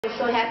I'm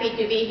so happy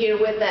to be here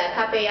with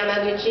Kappei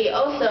Yamaguchi.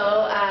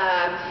 Also,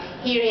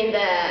 here in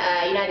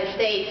the United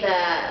States,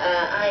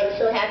 I'm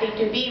so happy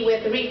to be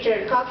with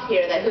Richard Cox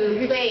here,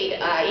 who played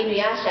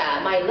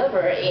Inuyasha, my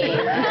lover, in...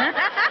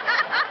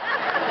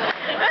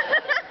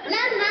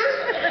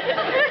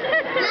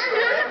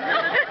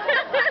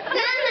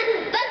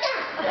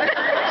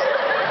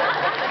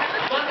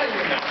 Mama!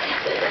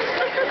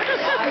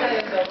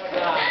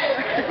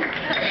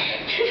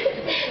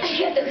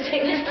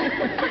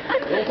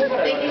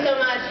 Thank you so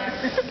much.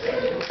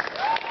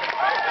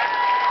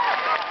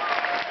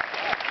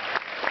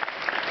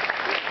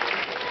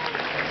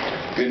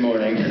 Good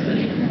morning.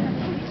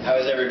 How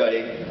is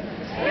everybody?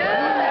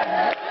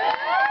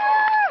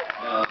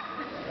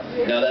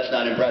 No, that's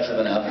not impressive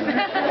enough.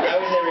 How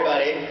is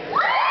everybody?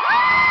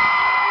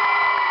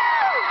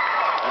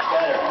 That's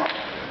better.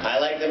 I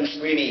like them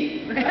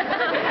screamy.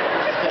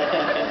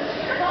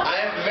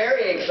 I'm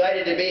very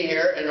excited to be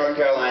here in North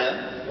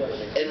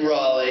Carolina, in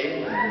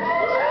Raleigh.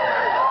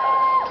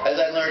 As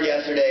I learned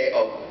yesterday,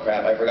 oh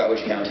crap, I forgot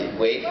which county.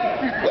 Wait,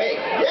 yeah!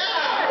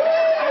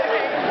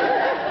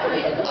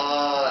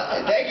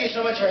 Thank you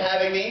so much for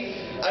having me.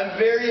 I'm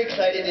very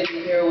excited to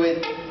be here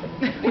with...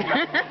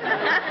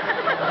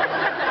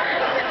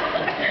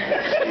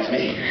 Excuse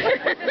me.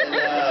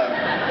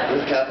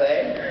 With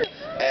Kappei.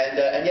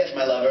 And yes,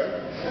 my lover.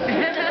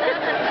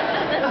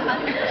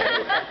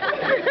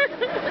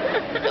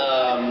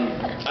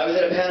 I was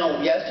at a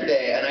panel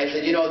yesterday, and I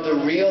said, you know, the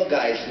real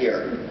guy's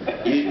here.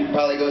 You should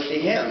probably go see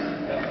him.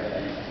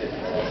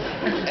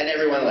 And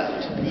everyone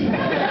left.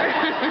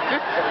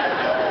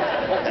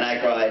 And I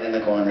cried in the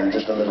corner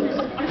just a little bit.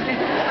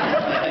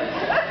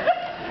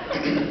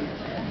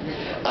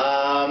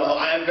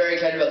 I'm very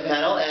excited about the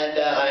panel, and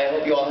I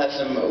hope you all have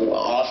some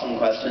awesome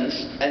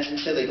questions, and some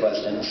silly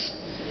questions.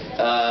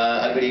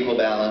 A good equal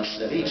balance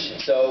of each.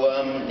 So,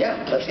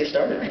 yeah, let's get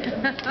started.